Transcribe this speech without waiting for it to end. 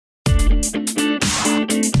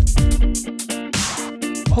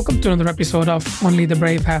Welcome to another episode of Only the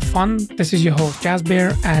Brave Have Fun. This is your host,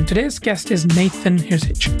 Jasbir, and today's guest is Nathan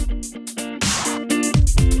Hirsich.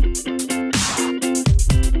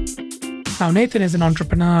 Now, Nathan is an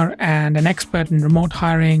entrepreneur and an expert in remote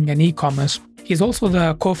hiring and e-commerce. He's also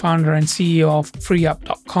the co-founder and CEO of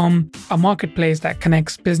freeup.com, a marketplace that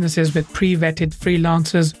connects businesses with pre-vetted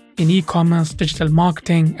freelancers in e-commerce, digital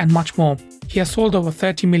marketing, and much more. He has sold over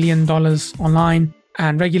 $30 million online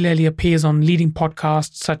and regularly appears on leading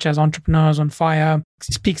podcasts such as Entrepreneurs on Fire.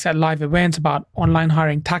 He speaks at live events about online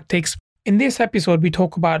hiring tactics. In this episode, we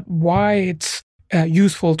talk about why it's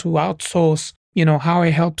useful to outsource, how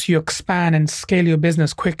it helps you expand and scale your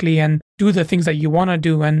business quickly and do the things that you want to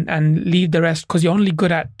do and leave the rest because you're only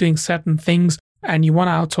good at doing certain things and you want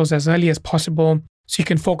to outsource as early as possible so you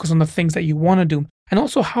can focus on the things that you want to do. And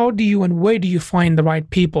also, how do you and where do you find the right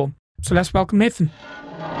people? So let's welcome Nathan.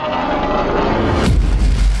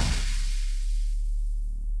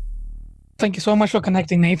 Thank you so much for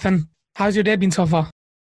connecting, Nathan. How's your day been so far?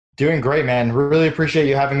 Doing great, man. Really appreciate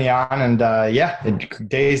you having me on. And the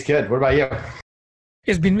day is good. What about you?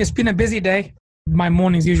 It's been a busy day. My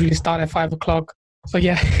mornings usually start at 5 o'clock. So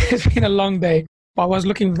yeah, it's been a long day. But I was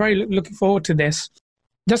looking forward to this.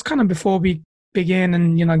 Just kind of before we begin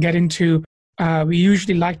and, get into, we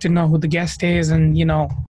usually like to know who the guest is and,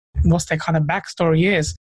 what's their kind of backstory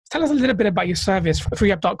is. Tell us a little bit about your service,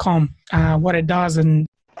 freeup.com, what it does and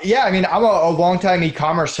Yeah, I'm a longtime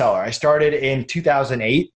e-commerce seller. I started in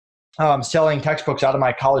 2008 selling textbooks out of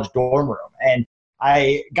my college dorm room. And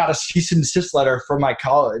I got a cease and desist letter from my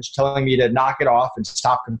college telling me to knock it off and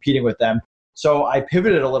stop competing with them. So I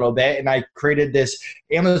pivoted a little bit and I created this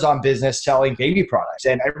Amazon business selling baby products.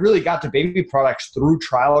 And I really got to baby products through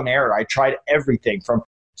trial and error. I tried everything from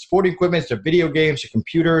sporting equipment to video games to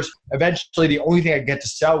computers. Eventually, the only thing I get to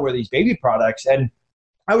sell were these baby products. And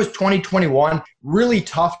I was 2021, really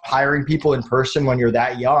tough hiring people in person when you're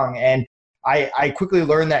that young. And I quickly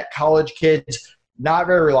learned that college kids, not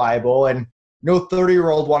very reliable, and no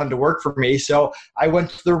 30-year-old wanted to work for me. So I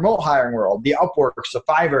went to the remote hiring world, the Upworks, the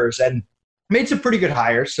Fivers, and made some pretty good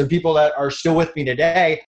hires, some people that are still with me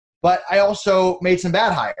today. But I also made some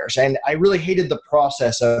bad hires. And I really hated the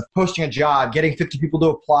process of posting a job, getting 50 people to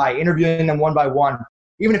apply, interviewing them one by one.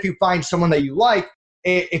 Even if you find someone that you like,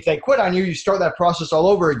 if they quit on you, you start that process all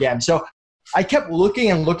over again. So I kept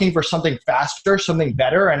looking for something faster, something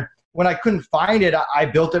better. And when I couldn't find it, I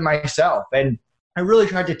built it myself. And I really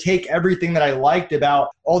tried to take everything that I liked about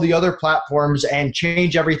all the other platforms and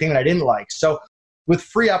change everything that I didn't like. So with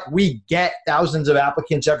FreeUp, we get thousands of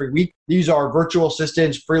applicants every week. These are virtual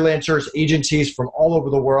assistants, freelancers, agencies from all over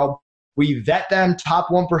the world. We vet them top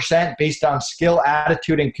 1% based on skill,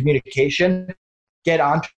 attitude, and communication, get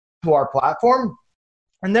onto our platform.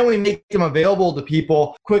 And then we make them available to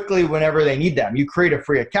people quickly whenever they need them. You create a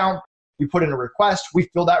free account, you put in a request, we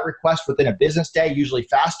fill that request within a business day, usually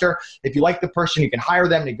faster. If you like the person, you can hire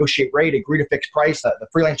them, negotiate rate, agree to fixed price. The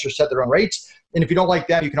freelancers set their own rates. And if you don't like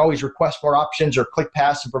them, you can always request more options or click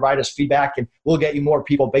pass and provide us feedback, and we'll get you more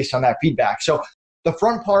people based on that feedback. So the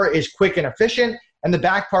front part is quick and efficient. And the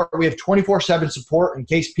back part, we have 24/7 support in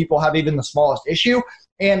case people have even the smallest issue,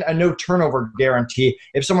 and a no turnover guarantee.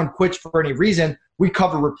 If someone quits for any reason, we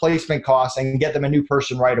cover replacement costs and get them a new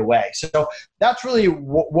person right away. So that's really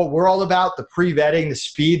what we're all about, the pre-vetting, the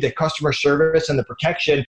speed, the customer service, and the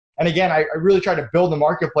protection. And again, I really tried to build the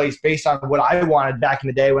marketplace based on what I wanted back in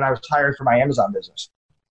the day when I was hiring for my Amazon business.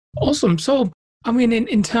 Awesome. So,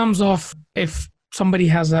 in terms of if somebody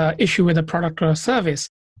has an issue with a product or a service,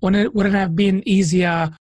 would it have been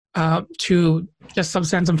easier to just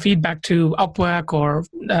send some feedback to Upwork or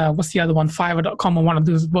what's the other one, Fiverr.com or one of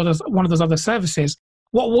those other services?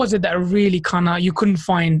 What was it that really you couldn't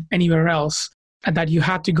find anywhere else and that you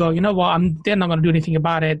had to go, they're not going to do anything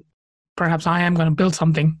about it. Perhaps I am going to build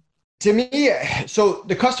something. To me, so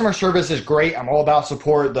the customer service is great. I'm all about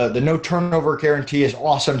support. The no turnover guarantee is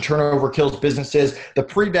awesome. Turnover kills businesses. The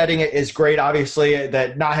pre-vetting is great, obviously,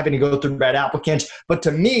 that not having to go through bad applicants. But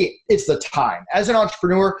to me, it's the time. As an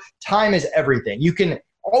entrepreneur, time is everything. You can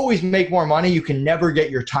always make more money. You can never get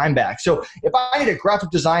your time back. So if I need a graphic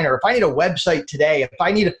designer, if I need a website today, if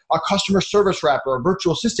I need a customer service rep or a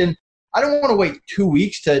virtual assistant, I don't want to wait 2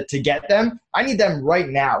 weeks to get them. I need them right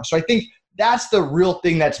now. So I think that's the real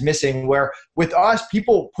thing that's missing, where with us,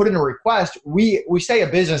 people put in a request. We say a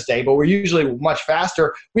business day, but we're usually much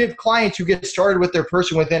faster. We have clients who get started with their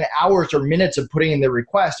person within hours or minutes of putting in their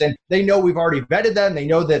request, and they know we've already vetted them. They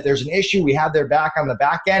know that there's an issue. We have their back on the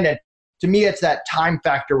back end. And to me, it's that time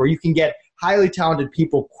factor where you can get highly talented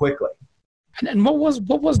people quickly. And what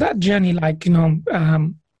was that journey like, doing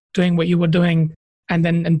what you were doing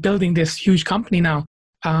and building this huge company now?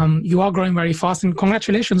 You are growing very fast, and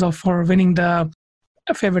congratulations for winning the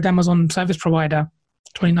favorite Amazon service provider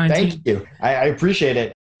 2019. Thank you. I appreciate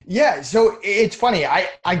it. Yeah, so it's funny.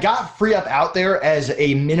 I got FreeUp out there as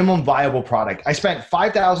a minimum viable product. I spent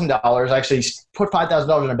 $5,000, actually put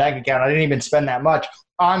 $5,000 in a bank account. I didn't even spend that much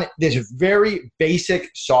on this very basic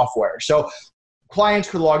software. So clients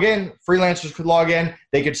could log in, freelancers could log in,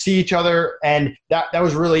 they could see each other, and that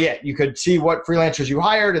was really it. You could see what freelancers you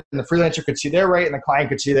hired, and the freelancer could see their rate, and the client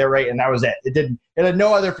could see their rate, and that was it. It had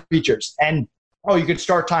no other features. And you could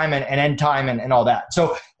start time and end time and all that.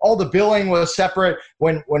 So all the billing was separate.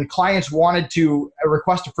 When clients wanted to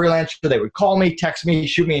request a freelancer, they would call me, text me,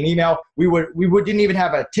 shoot me an email. We didn't even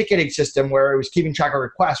have a ticketing system where it was keeping track of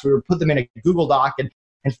requests. We would put them in a Google Doc and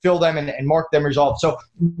fill them and mark them resolved. So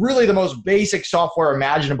really the most basic software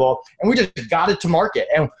imaginable. And we just got it to market.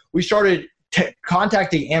 And we started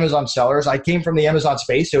contacting Amazon sellers. I came from the Amazon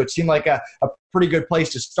space, so it seemed like a pretty good place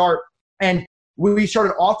to start. And we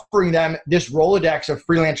started offering them this Rolodex of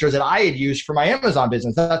freelancers that I had used for my Amazon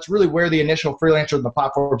business. That's really where the initial freelancer on the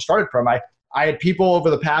platform started from. I had people over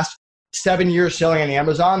the past 7 years selling on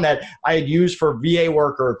Amazon that I had used for VA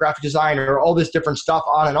work or graphic design or all this different stuff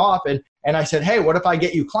on and off. And I said, hey, what if I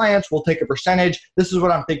get you clients? We'll take a percentage. This is what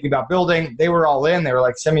I'm thinking about building. They were all in. They were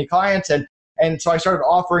like semi-clients. And so I started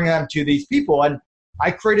offering them to these people. And I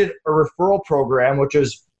created a referral program, which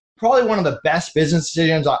is probably one of the best business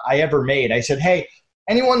decisions I ever made. I said, hey,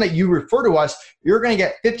 anyone that you refer to us, you're going to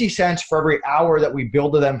get 50 cents for every hour that we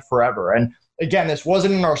bill to them forever. And again, this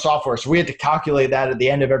wasn't in our software, so we had to calculate that at the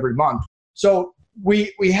end of every month. So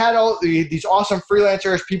we had all these awesome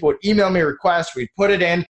freelancers. People would email me requests. We'd put it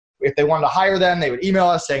in. If they wanted to hire them, they would email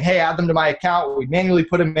us saying, hey, add them to my account. We'd manually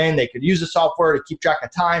put them in. They could use the software to keep track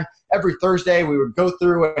of time. Every Thursday, we would go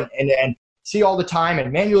through and see all the time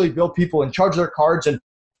and manually bill people and charge their cards. And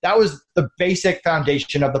that was the basic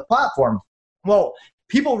foundation of the platform. Well,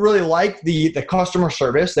 people really liked the customer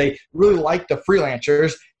service. They really liked the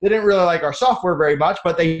freelancers. They didn't really like our software very much,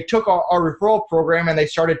 but they took our referral program and they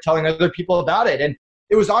started telling other people about it. And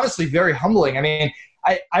it was honestly very humbling. I mean,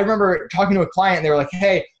 I remember talking to a client and they were like,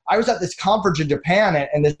 hey, I was at this conference in Japan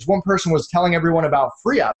and this one person was telling everyone about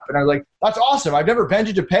FreeUp. And I was like, that's awesome. I've never been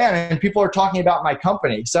to Japan and people are talking about my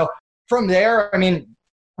company. So from there, I mean,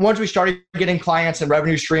 once we started getting clients and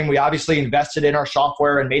revenue stream, we obviously invested in our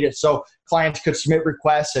software and made it so clients could submit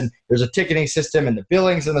requests, and there's a ticketing system and the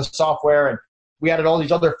billings in the software. And we added all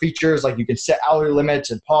these other features, like you can set hourly limits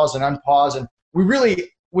and pause and unpause. And we really,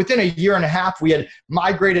 within a year and a half, we had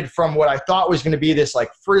migrated from what I thought was going to be this like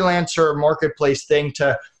freelancer marketplace thing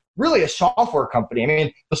to really a software company. I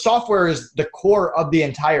mean, the software is the core of the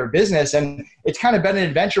entire business. And it's kind of been an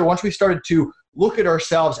adventure once we started to look at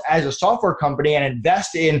ourselves as a software company and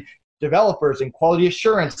invest in developers and quality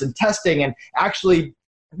assurance and testing and actually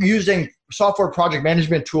using software project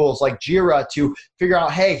management tools like Jira to figure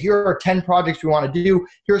out, hey, here are 10 projects we want to do.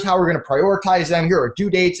 Here's how we're going to prioritize them. Here are due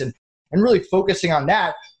dates and really focusing on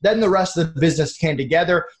that. Then the rest of the business came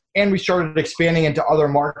together and we started expanding into other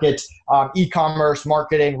markets, e-commerce,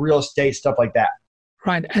 marketing, real estate, stuff like that.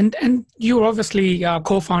 Right, and you're obviously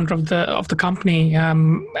co-founder of the company.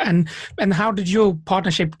 And how did your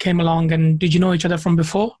partnership came along? And did you know each other from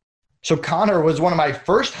before? So Connor was one of my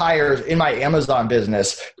first hires in my Amazon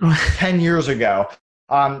business 10 years ago.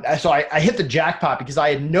 So I hit the jackpot because I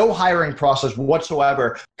had no hiring process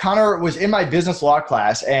whatsoever. Connor was in my business law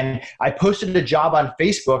class and I posted a job on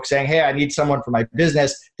Facebook saying, hey, I need someone for my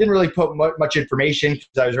business. Didn't really put much information because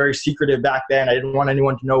I was very secretive back then. I didn't want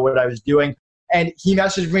anyone to know what I was doing. And he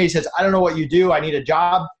messaged me, he says, I don't know what you do. I need a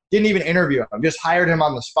job. Didn't even interview him. Just hired him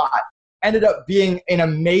on the spot. Ended up being an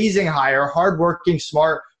amazing hire, hardworking,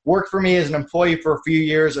 smart, worked for me as an employee for a few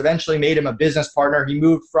years, eventually made him a business partner. He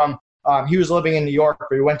moved from, he was living in New York,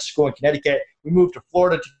 but he went to school in Connecticut. We moved to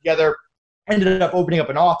Florida together, ended up opening up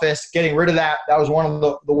an office, getting rid of that. That was one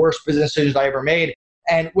of the worst business decisions I ever made.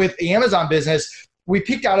 And with the Amazon business, we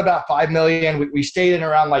peaked out about 5 million. We stayed in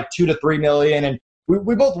around like 2 to 3 million. And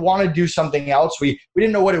we both wanted to do something else. We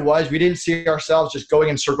didn't know what it was. We didn't see ourselves just going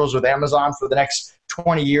in circles with Amazon for the next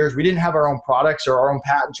 20 years. We didn't have our own products or our own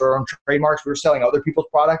patents or our own trademarks. We were selling other people's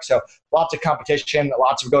products. So lots of competition,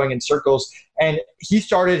 lots of going in circles. And he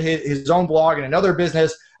started his own blog and another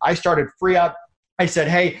business. I started FreeUp. I said,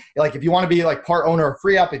 hey, like if you want to be like part owner of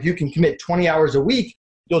FreeUp, if you can commit 20 hours a week,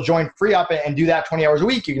 you'll join FreeUp and do that 20 hours a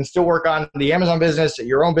week. You can still work on the Amazon business,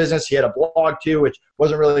 your own business. He had a blog too, which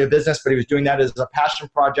wasn't really a business, but he was doing that as a passion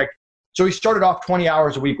project. So he started off 20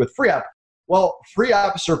 hours a week with FreeUp. Well,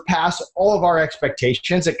 FreeUp surpassed all of our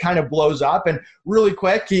expectations. It kind of blows up and really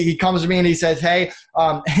quick, he comes to me and he says, hey,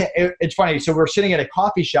 it's funny. So we're sitting at a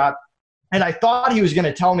coffee shop And I thought he was going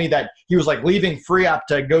to tell me that he was like leaving FreeUp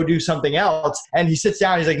to go do something else. And he sits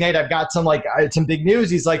down, he's like, Nate, I've got some big news.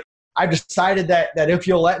 He's like, I've decided that if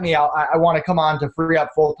you'll let me, I want to come on to FreeUp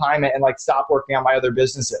full time and like stop working on my other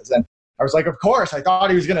businesses. And I was like, of course. I thought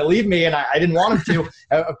he was going to leave me and I didn't want him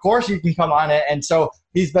to. Of course you can come on it. And so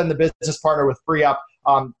he's been the business partner with FreeUp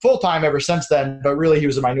full time ever since then. But really, he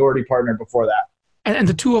was a minority partner before that. And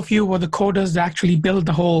the two of you were the coders that actually built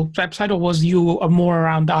the whole website, or was you more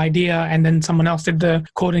around the idea and then someone else did the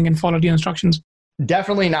coding and followed your instructions?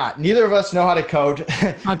 Definitely not. Neither of us know how to code.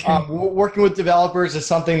 Okay. Working with developers is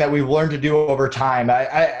something that we've learned to do over time.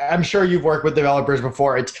 I'm sure you've worked with developers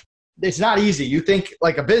before. It's not easy. You think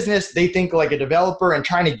like a business, they think like a developer, and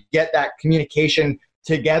trying to get that communication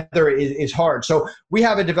together is hard. So we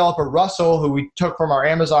have a developer, Russell, who we took from our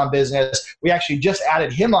Amazon business. We actually just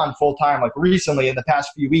added him on full time, like recently in the past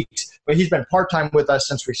few weeks, but he's been part-time with us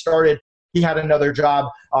since we started. He had another job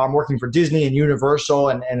working for Disney and Universal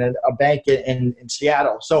and a bank in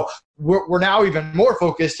Seattle. So we're now even more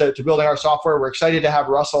focused to building our software. We're excited to have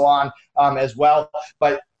Russell on as well.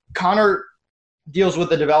 But Connor deals with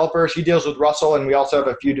the developers. He deals with Russell, and we also have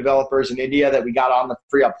a few developers in India that we got on the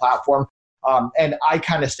FreeUp platform. And I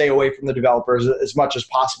kind of stay away from the developers as much as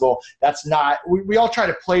possible. That's not, we all try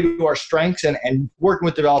to play to our strengths, and working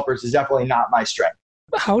with developers is definitely not my strength.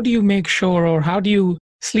 How do you make sure, or how do you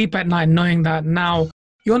sleep at night knowing that now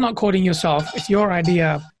you're not coding yourself, it's your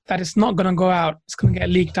idea, that it's not going to go out, it's going to get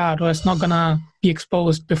leaked out, or it's not going to be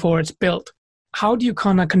exposed before it's built? How do you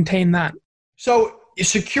kind of contain that? So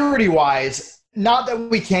security-wise, not that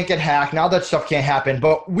we can't get hacked, not that stuff can't happen,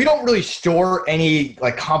 but we don't really store any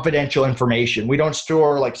like confidential information. We don't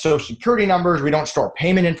store like social security numbers. We don't store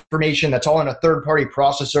payment information. That's all in a third-party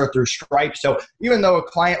processor through Stripe. So even though a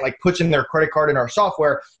client like puts in their credit card in our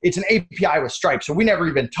software, it's an API with Stripe. So we never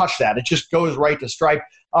even touch that. It just goes right to Stripe.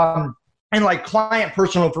 And like client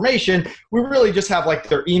personal information, we really just have like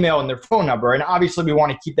their email and their phone number. And obviously we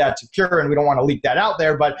want to keep that secure and we don't want to leak that out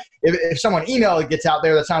there. But if someone email gets out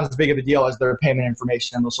there, that's not as big of a deal as their payment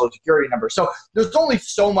information and the social security number. So there's only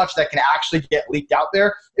so much that can actually get leaked out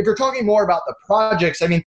there. If you're talking more about the projects, I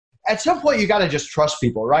mean, at some point you got to just trust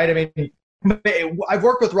people, right? I mean, I've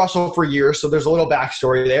worked with Russell for years, so there's a little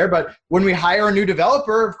backstory there. But when we hire a new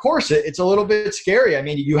developer, of course, it's a little bit scary. I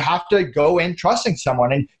mean, you have to go in trusting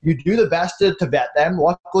someone, and you do the best to vet them.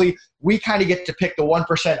 Luckily, we kind of get to pick the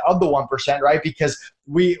 1% of the 1%, right? Because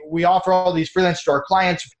we offer all these freelancers to our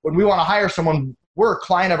clients. When we want to hire someone, we're a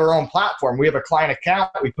client of our own platform. We have a client account.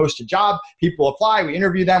 We post a job. People apply. We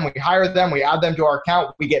interview them. We hire them. We add them to our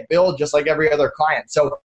account. We get billed just like every other client.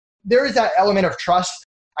 So there is that element of trust.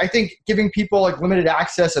 I think giving people like limited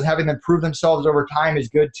access and having them prove themselves over time is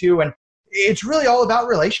good too. And it's really all about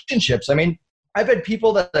relationships. I mean, I've had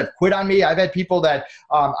people that have quit on me. I've had people that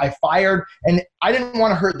I fired, and I didn't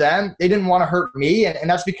want to hurt them. They didn't want to hurt me. And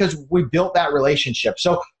that's because we built that relationship.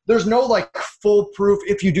 So there's no like foolproof,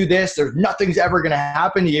 if you do this, nothing's ever going to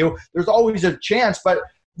happen to you. There's always a chance, but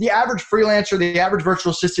the average freelancer, the average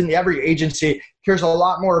virtual assistant, the average agency cares a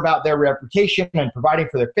lot more about their reputation and providing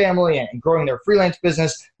for their family and growing their freelance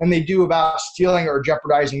business than they do about stealing or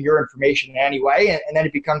jeopardizing your information in any way. And then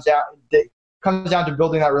it comes down to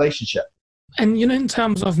building that relationship. And, you know, in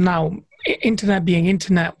terms of now, internet being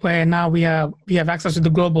internet, where now we have access to the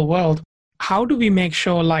global world, how do we make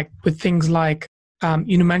sure, like with things like,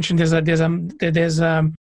 you mentioned you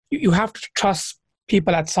have to trust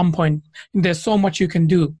people at some point. There's so much you can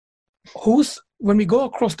do. When we go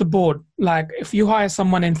across the board, like if you hire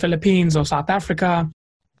someone in Philippines or South Africa,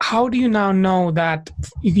 how do you now know that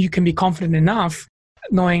you can be confident enough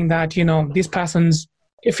knowing that, you know, these persons,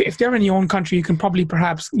 if they're in your own country, you can probably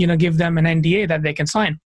perhaps, you know, give them an NDA that they can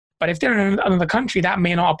sign. But if they're in another country, that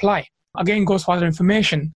may not apply. Again, goes for other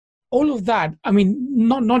information. All of that, I mean,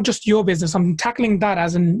 not just your business. I'm tackling that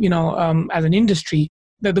as an industry.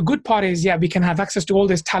 The good part is, yeah, we can have access to all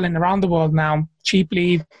this talent around the world now,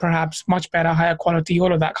 cheaply, perhaps much better, higher quality,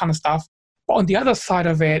 all of that kind of stuff. But on the other side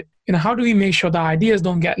of it, you know, how do we make sure the ideas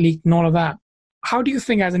don't get leaked and all of that? How do you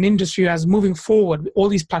think as an industry, as moving forward, all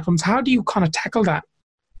these platforms, how do you kind of tackle that?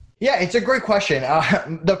 Yeah, it's a great question.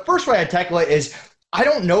 The first way I tackle it is, I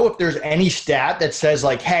don't know if there's any stat that says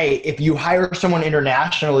like, hey, if you hire someone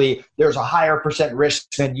internationally, there's a higher percent risk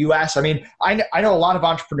than US. I mean, I know a lot of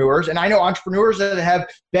entrepreneurs, and I know entrepreneurs that have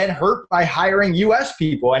been hurt by hiring US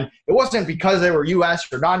people. And it wasn't because they were US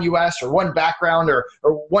or non-US or one background or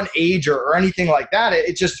one age or anything like that.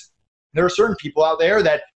 It's just, there are certain people out there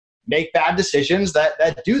that make bad decisions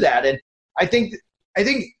that do that. And I think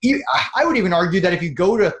I would even argue that if you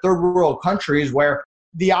go to third world countries where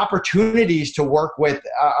the opportunities to work with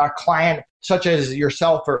a client such as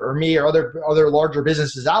yourself or me or other larger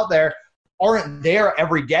businesses out there aren't there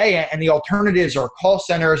every day, and the alternatives are call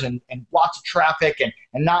centers and lots of traffic and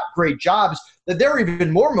not great jobs, that they're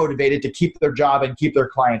even more motivated to keep their job and keep their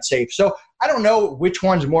clients safe. So I don't know which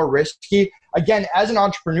one's more risky. Again, as an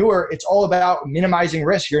entrepreneur, it's all about minimizing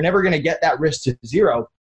risk. You're never going to get that risk to zero.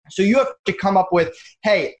 So you have to come up with,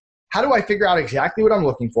 hey, how do I figure out exactly what I'm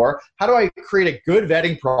looking for? How do I create a good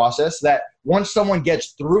vetting process that once someone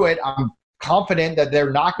gets through it, I'm confident that they're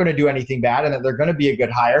not going to do anything bad and that they're going to be a good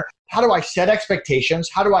hire? How do I set expectations?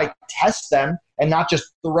 How do I test them and not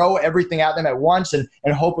just throw everything at them at once and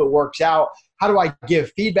hope it works out? How do I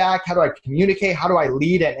give feedback? How do I communicate? How do I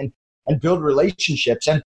lead and build relationships?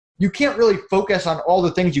 And you can't really focus on all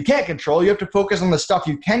the things you can't control. You have to focus on the stuff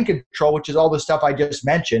you can control, which is all the stuff I just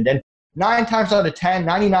mentioned. And 9 times out of 10,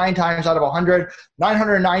 99 times out of 100,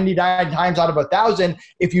 999 times out of 1,000,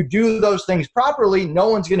 if you do those things properly, no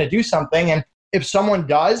one's going to do something. And if someone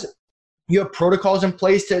does, you have protocols in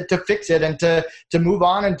place to fix it and to move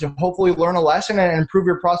on and to hopefully learn a lesson and improve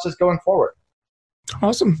your process going forward.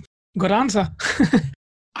 Awesome. Good answer.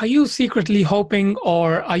 Are you secretly hoping,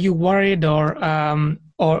 or are you worried,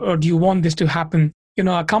 or do you want this to happen? You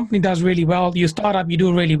know, a company does really well, you start up, you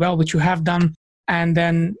do really well, which you have done, and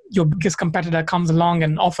then your biggest competitor comes along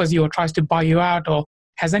and offers you or tries to buy you out, or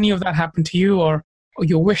has any of that happened to you, or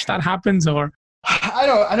you wish that happens? Or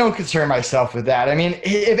I don't concern myself with that. I mean,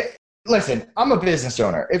 listen, I'm a business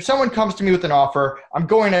owner. If someone comes to me with an offer, I'm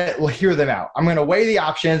going to hear them out. I'm going to weigh the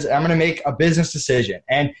options, and I'm going to make a business decision.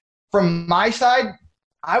 And from my side,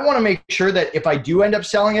 I want to make sure that if I do end up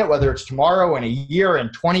selling it, whether it's tomorrow, in a year, in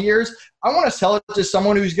 20 years, I want to sell it to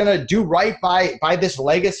someone who's going to do right by this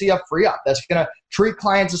legacy of FreeUp, that's going to treat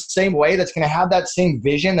clients the same way, that's going to have that same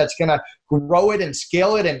vision, that's going to grow it and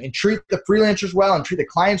scale it and treat the freelancers well and treat the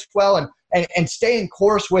clients well and stay in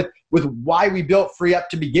course with why we built FreeUp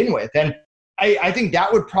to begin with. And I think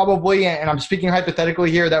that would probably, and I'm speaking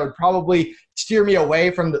hypothetically here, that would probably steer me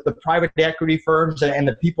away from the private equity firms and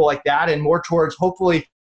the people like that, and more towards hopefully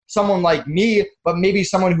someone like me, but maybe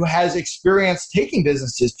someone who has experience taking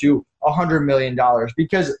businesses to $100 million,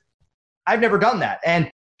 because I've never done that.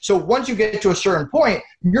 And so once you get to a certain point,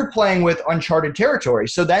 you're playing with uncharted territory.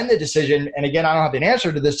 So then the decision, and again, I don't have an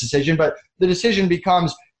answer to this decision, but the decision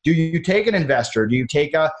becomes, do you take an investor? Do you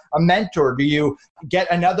take a mentor? Do you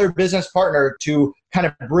get another business partner to kind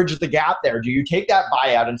of bridge the gap there? Do you take that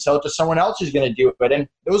buyout and sell it to someone else who's going to do it? And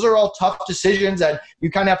those are all tough decisions, and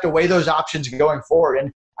you kind of have to weigh those options going forward.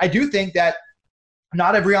 And I do think that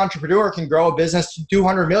not every entrepreneur can grow a business to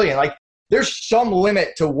 200 million. Like, there's some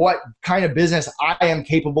limit to what kind of business I am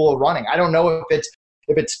capable of running. I don't know if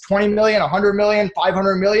it's 20 million, 100 million,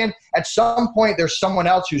 500 million. At some point, there's someone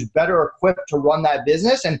else who's better equipped to run that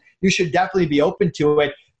business, and you should definitely be open to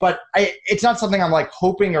it. But it's not something I'm like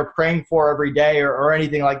hoping or praying for every day or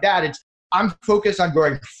anything like that. I'm focused on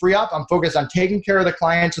growing FreeUp. I'm focused on taking care of the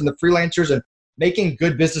clients and the freelancers and making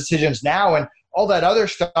good business decisions now. And all that other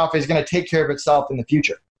stuff is going to take care of itself in the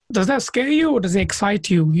future. Does that scare you, or does it excite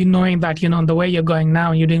you? You knowing that, the way you're going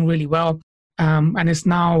now, you're doing really well. And it's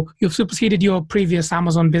now, you've superseded your previous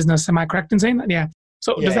Amazon business. Am I correct in saying that? Yeah.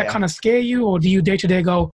 So does that kind of scare you, or do you day to day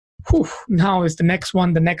go, whew, now it's the next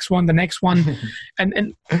one, the next one, the next one?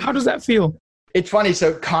 and how does that feel? It's funny.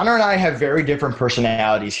 So Connor and I have very different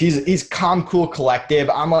personalities. He's calm, cool, collective.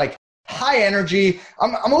 I'm like high energy.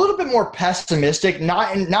 I'm a little bit more pessimistic,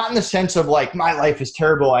 not in the sense of like my life is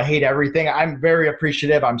terrible, I hate everything. I'm very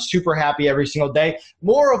appreciative. I'm super happy every single day.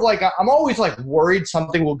 More of like, I'm always like worried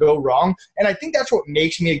something will go wrong. And I think that's what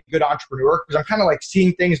makes me a good entrepreneur, because I'm kind of like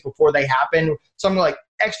seeing things before they happen. Something like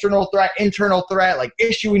external threat, internal threat, like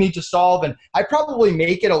issue we need to solve. And I probably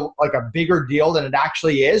make it like a bigger deal than it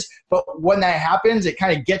actually is. But when that happens, it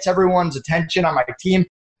kind of gets everyone's attention on my team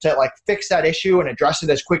to like fix that issue and address it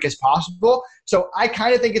as quick as possible. So I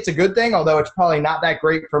kind of think it's a good thing, although it's probably not that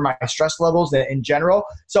great for my stress levels in general.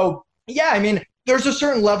 So yeah, I mean, there's a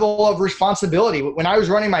certain level of responsibility. When I was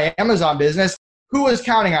running my Amazon business, who was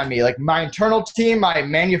counting on me? Like my internal team, my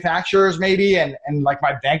manufacturers maybe, and like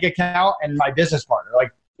my bank account and my business partner. Like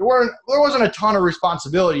there wasn't a ton of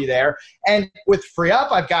responsibility there. And with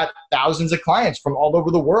FreeUp, I've got thousands of clients from all over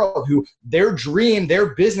the world who their dream,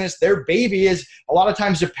 their business, their baby is a lot of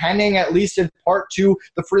times depending, at least in part, to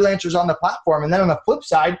the freelancers on the platform. And then on the flip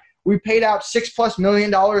side, we paid out $6+ million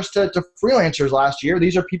to freelancers last year.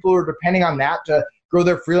 These are people who are depending on that to grow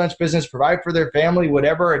their freelance business, provide for their family,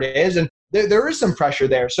 whatever it is. And there is some pressure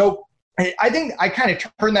there. So I think I kind of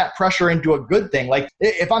turn that pressure into a good thing. Like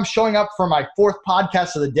if I'm showing up for my 4th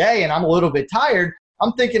podcast of the day and I'm a little bit tired,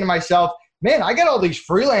 I'm thinking to myself, man, I got all these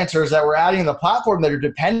freelancers that we're adding to the platform that are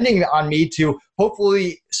depending on me to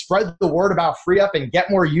hopefully spread the word about FreeUp and get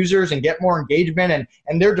more users and get more engagement.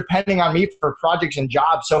 And they're depending on me for projects and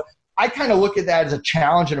jobs. So I kind of look at that as a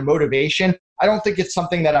challenge and a motivation. I don't think it's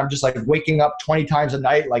something that I'm just like waking up 20 times a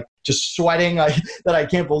night, like just sweating like, that I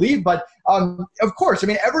can't believe. But of course, I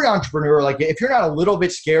mean, every entrepreneur, like if you're not a little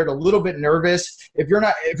bit scared, a little bit nervous, if you're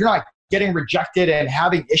not getting rejected and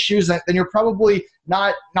having issues, then you're probably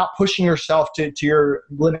not pushing yourself to your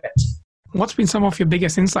limits. What's been some of your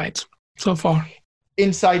biggest insights so far?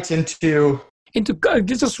 Insights into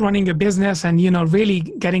just running a business and, really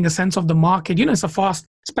getting a sense of the market. It's a fast,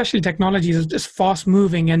 especially technology is just fast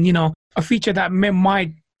moving, and, a feature that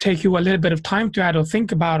might take you a little bit of time to add or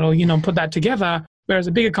think about or, put that together. Whereas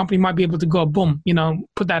a bigger company might be able to go boom,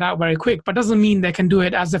 put that out very quick, but doesn't mean they can do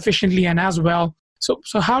it as efficiently and as well.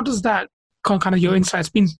 So how does that kind of your insights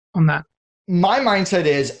been on that? My mindset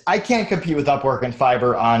is I can't compete with Upwork and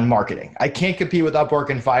Fiverr on marketing. I can't compete with Upwork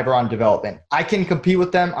and Fiverr on development. I can compete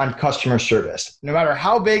with them on customer service. No matter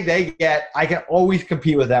how big they get, I can always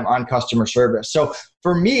compete with them on customer service. So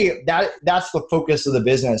for me, that's the focus of the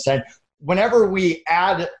business. And whenever we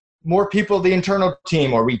add more people to the internal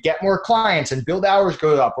team, or we get more clients and build hours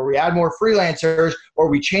go up, or we add more freelancers, or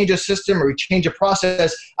we change a system or we change a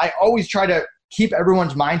process, I always try to keep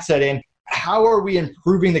everyone's mindset in how are we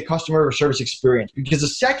improving the customer service experience? Because the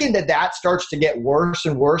second that starts to get worse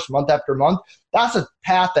and worse month after month, that's a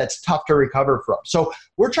path that's tough to recover from. So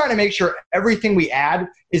we're trying to make sure everything we add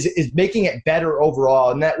is making it better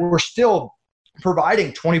overall, and that we're still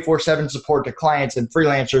providing 24/7 support to clients and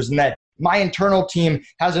freelancers, and that my internal team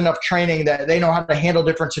has enough training that they know how to handle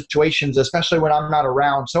different situations, especially when I'm not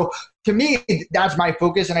around. So to me, that's my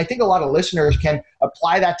focus. And I think a lot of listeners can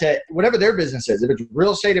apply that to whatever their business is. If it's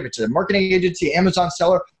real estate, if it's a marketing agency, Amazon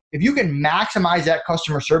seller, if you can maximize that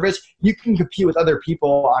customer service, you can compete with other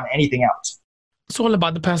people on anything else. It's all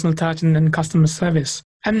about the personal touch and then customer service.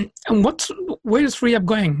 And where is FreeUp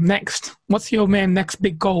going next? What's your next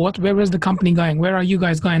big goal? Where is the company going? Where are you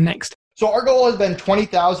guys going next? So our goal has been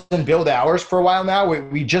 20,000 build hours for a while now.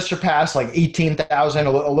 We just surpassed like 18,000,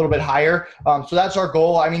 a little bit higher. So that's our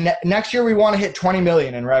goal. I mean, next year we want to hit 20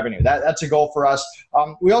 million in revenue. That's a goal for us.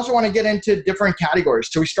 We also want to get into different categories.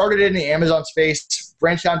 So we started in the Amazon space,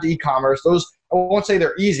 branched out to e-commerce. Those, I won't say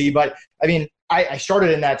they're easy, but I mean, I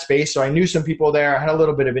started in that space, so I knew some people there. I had a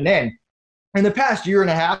little bit of an in. In the past year and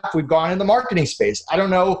a half, we've gone in the marketing space. I didn't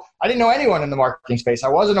know anyone in the marketing space. I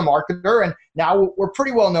wasn't a marketer, and now we're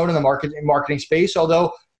pretty well known in the marketing space.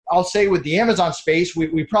 Although I'll say with the Amazon space,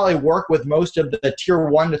 we probably work with most of the tier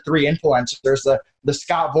 1 to 3 influencers, the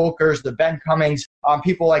Scott Volkers, the Ben Cummings,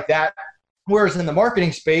 people like that. Whereas in the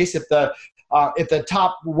marketing space, if the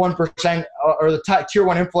top 1% or the top tier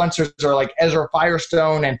 1 influencers are like Ezra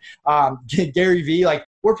Firestone and Gary Vee, like,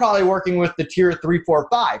 we're probably working with the tier 3, 4,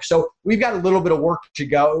 5. So we've got a little bit of work to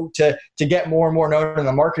go to get more and more known in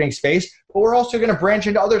the marketing space. But we're also going to branch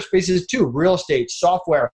into other spaces too, real estate,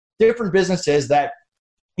 software, different businesses that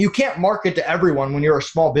you can't market to everyone when you're a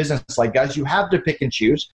small business like us. You have to pick and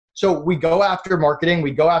choose. So we go after marketing,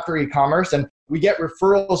 we go after e-commerce, and we get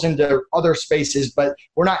referrals into other spaces, but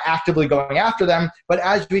we're not actively going after them. But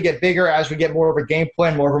as we get bigger, as we get more of a game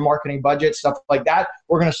plan, more of a marketing budget, stuff like that,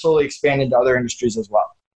 we're going to slowly expand into other industries as well.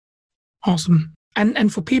 Awesome.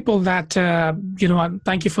 And for people that,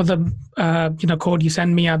 thank you for the, code you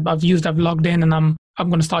sent me. I've logged in, and I'm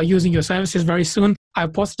going to start using your services very soon.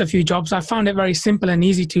 I've posted a few jobs. I found it very simple and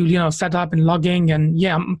easy to, set up and log in. And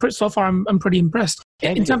yeah, so far I'm pretty impressed.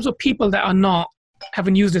 In terms of people that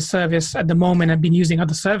haven't used this service at the moment and been using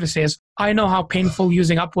other services, I know how painful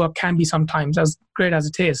using Upwork can be sometimes, as great as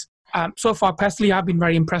it is. So far, personally, I've been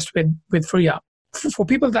very impressed with FreeUp. For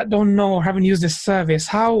people that don't know or haven't used this service,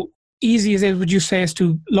 how easy is it, would you say, is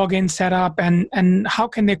to log in, set up, and how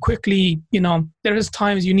can they quickly, there is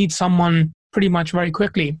times you need someone pretty much very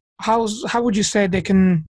quickly. How would you say they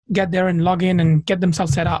can get there and log in and get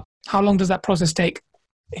themselves set up? How long does that process take?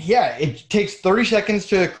 Yeah, it takes 30 seconds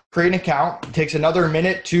to create an account. It takes another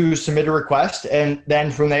minute to submit a request. And then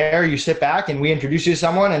from there, you sit back and we introduce you to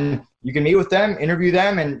someone, and you can meet with them, interview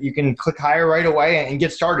them, and you can click hire right away and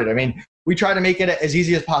get started. I mean, we try to make it as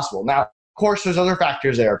easy as possible. Now, of course, there's other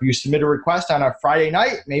factors there. If you submit a request on a Friday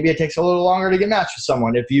night, maybe it takes a little longer to get matched with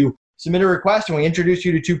someone. If you submit a request and we introduce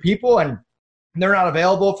you to 2 people and they're not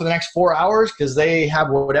available for the next 4 hours because they have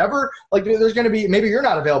whatever, like there's going to be, maybe you're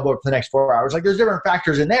not available for the next 4 hours. Like there's different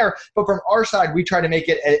factors in there. But from our side, we try to make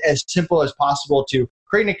it as simple as possible to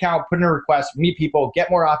create an account, put in a request, meet people, get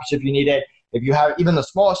more options if you need it. If you have even the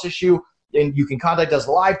smallest issue, then you can contact us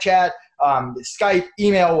live chat. Skype,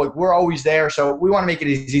 email, like we're always there. So we want to make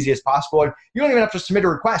it as easy as possible. And you don't even have to submit a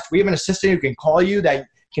request. We have an assistant who can call you that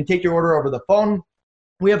can take your order over the phone.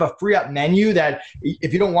 We have a free up menu that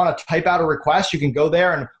if you don't want to type out a request, you can go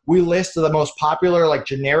there and we list the most popular like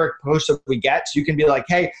generic posts that we get. So you can be like,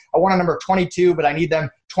 hey, I want a number 22, but I need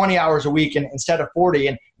them 20 hours a week and instead of 40,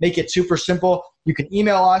 and make it super simple. You can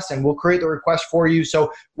email us and we'll create the request for you.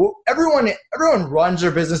 So everyone runs their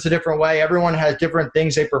business a different way. Everyone has different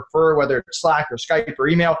things they prefer, whether it's Slack or Skype or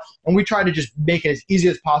email. And we try to just make it as easy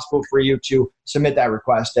as possible for you to submit that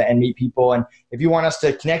request and meet people. And if you want us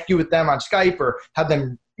to connect you with them on Skype or have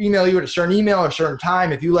them email you at a certain email or a certain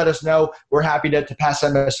time, if you let us know, we're happy to pass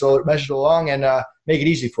that message along and make it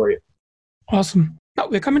easy for you. Awesome. Now,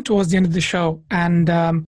 we're coming towards the end of the show. And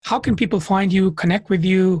how can people find you, connect with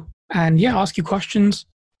you, and ask you questions?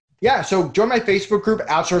 Yeah, so join my Facebook group,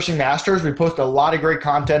 Outsourcing Masters. We post a lot of great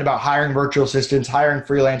content about hiring virtual assistants, hiring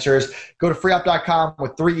freelancers. Go to freeup.com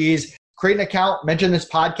with 3 E's. Create an account, mention this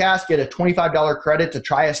podcast, get a $25 credit to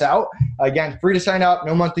try us out. Again, free to sign up,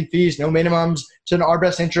 no monthly fees, no minimums. It's in our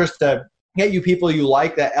best interest to get you people you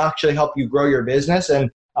like that actually help you grow your business. And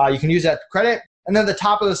you can use that credit. And then the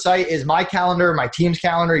top of the site is my calendar, my team's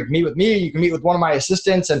calendar. You can meet with me. You can meet with one of my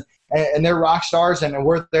assistants, and they're rock stars, and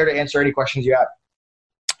we're there to answer any questions you have.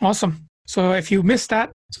 Awesome. So if you missed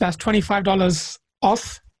that, so that's $25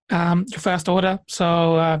 off your first order.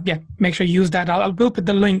 So make sure you use that. We'll put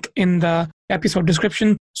the link in the episode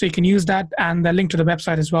description so you can use that, and the link to the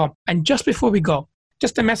website as well. And just before we go,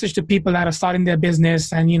 just a message to people that are starting their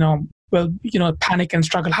business and, panic and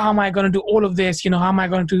struggle. How am I going to do all of this? How am I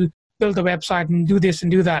going to build a website and do this and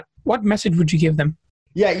do that? What message would you give them?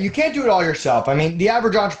 Yeah, you can't do it all yourself. I mean, the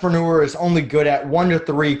average entrepreneur is only good at 1 to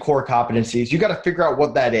 3 core competencies. You got to figure out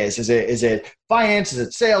what that is. Is it finance? Is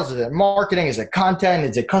it sales? Is it marketing? Is it content?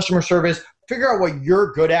 Is it customer service? Figure out what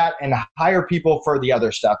you're good at and hire people for the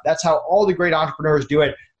other stuff. That's how all the great entrepreneurs do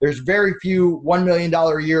it. There's very few $1 million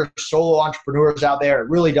a year solo entrepreneurs out there. It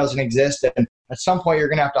really doesn't exist. And at some point, you're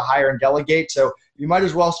going to have to hire and delegate. So you might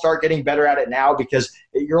as well start getting better at it now, because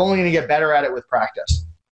you're only going to get better at it with practice.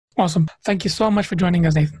 Awesome. Thank you so much for joining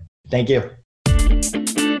us, Nathan. Thank you.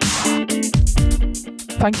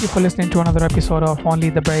 Thank you for listening to another episode of Only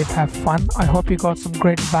the Brave Have Fun. I hope you got some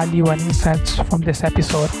great value and insights from this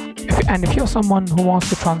episode. If you're someone who wants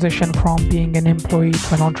to transition from being an employee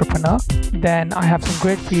to an entrepreneur, then I have some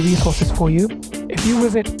great free resources for you. If you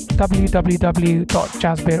visit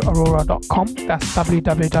www.jasbiraurora.com, that's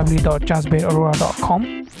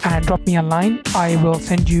www.jasbiraurora.com, and drop me a line, I will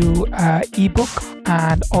send you an ebook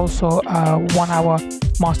and also a 1-hour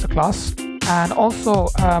masterclass. And also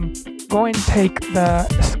go and take the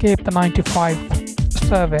Escape the 9 to 5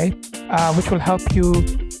 survey, which will help you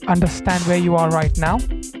understand where you are right now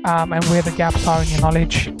and where the gaps are in your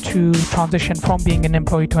knowledge to transition from being an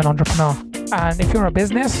employee to an entrepreneur. And if you're a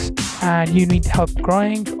business and you need help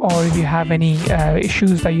growing, or if you have any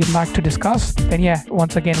issues that you'd like to discuss, then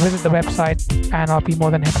once again, visit the website and I'll be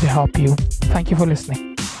more than happy to help you. Thank you for listening.